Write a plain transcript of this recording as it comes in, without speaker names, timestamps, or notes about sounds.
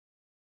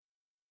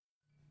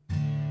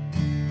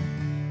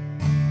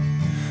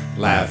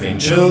Laughing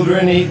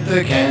children eat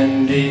the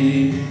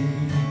candy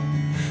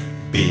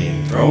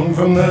being thrown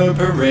from the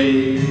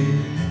parade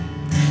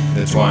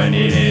that's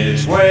winding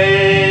its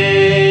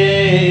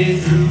way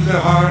through the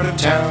heart of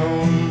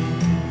town.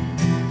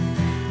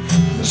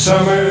 The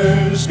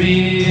summer's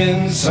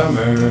being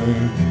summer,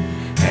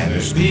 and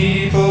there's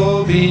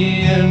people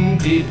being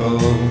people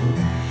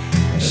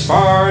as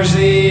far as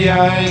the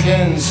eye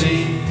can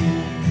see.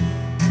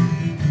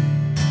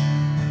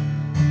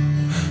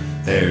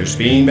 There's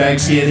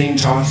beanbags getting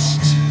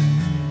tossed,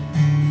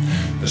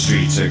 the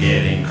streets are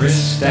getting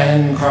crisped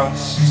and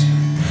crossed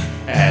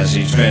as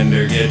each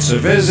vendor gets a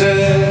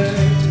visit.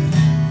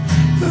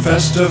 The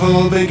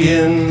festival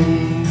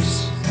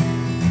begins.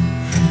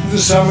 The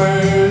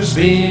summer's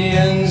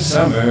being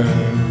summer,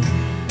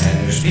 and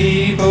there's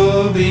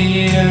people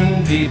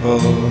being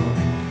people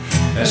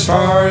as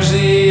far as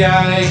the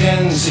eye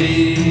can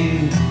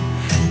see,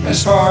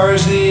 as far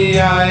as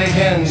the eye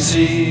can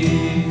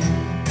see.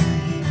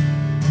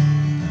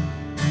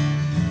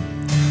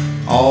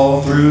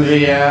 All through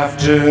the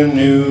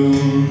afternoon,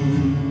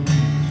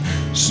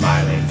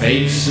 smiling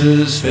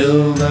faces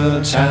fill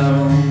the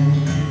town,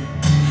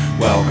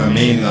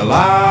 welcoming the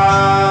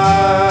light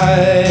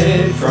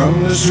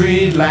from the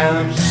street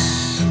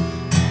lamps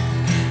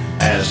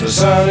as the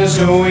sun is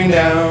going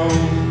down.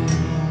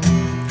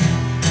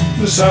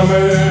 The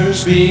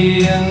summer's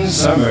being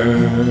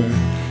summer,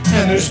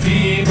 and there's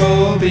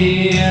people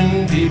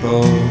being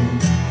people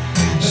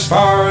as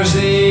far as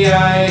the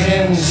eye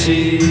can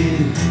see,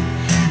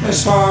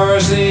 as far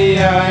as the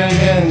eye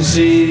can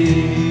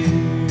see.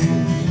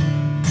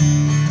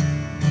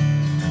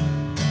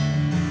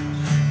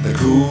 The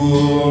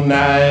cool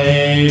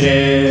night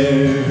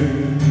air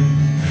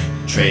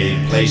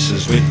trade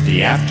places with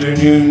the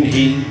afternoon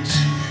heat.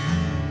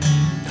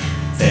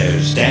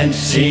 There's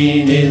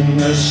dancing in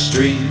the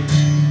street,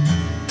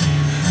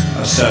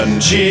 a sudden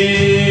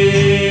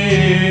cheer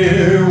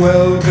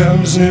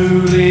welcomes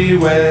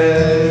newlyweds,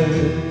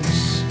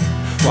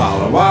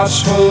 while a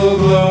watchful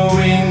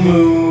glowing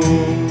moon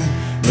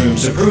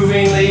looms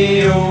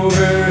approvingly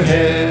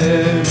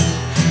overhead.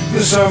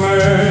 The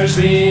summer's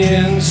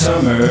being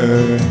summer,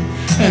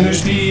 and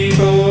there's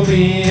people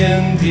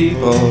being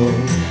people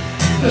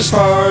as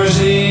far as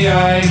the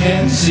eye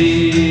can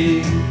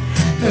see,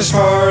 as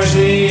far as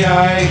the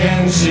eye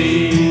can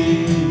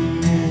see.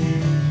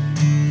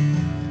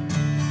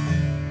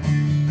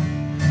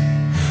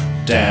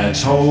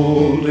 Dads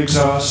hold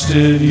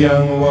exhausted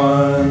young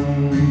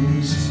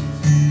ones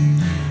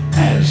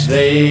as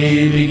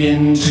they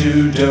begin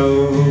to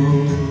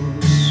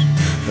doze.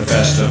 The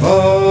festival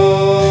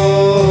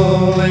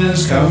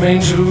is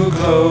coming to a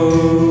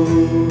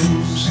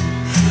close,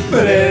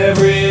 but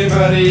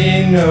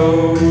everybody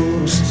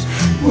knows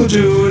we'll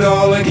do it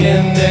all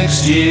again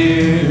next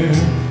year.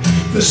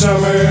 The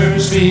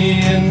summer's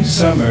being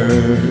summer,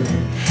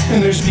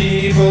 and there's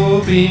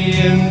people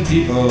being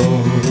people.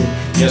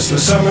 Yes, the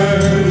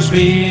summer's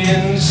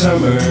being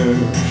summer,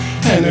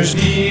 and there's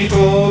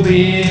people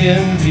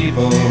being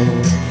people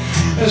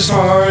as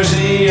far as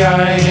the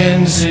eye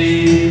can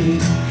see,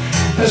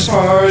 as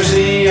far as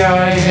the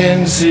eye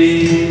can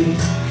see,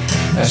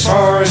 as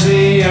far as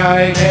the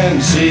eye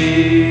can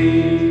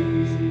see.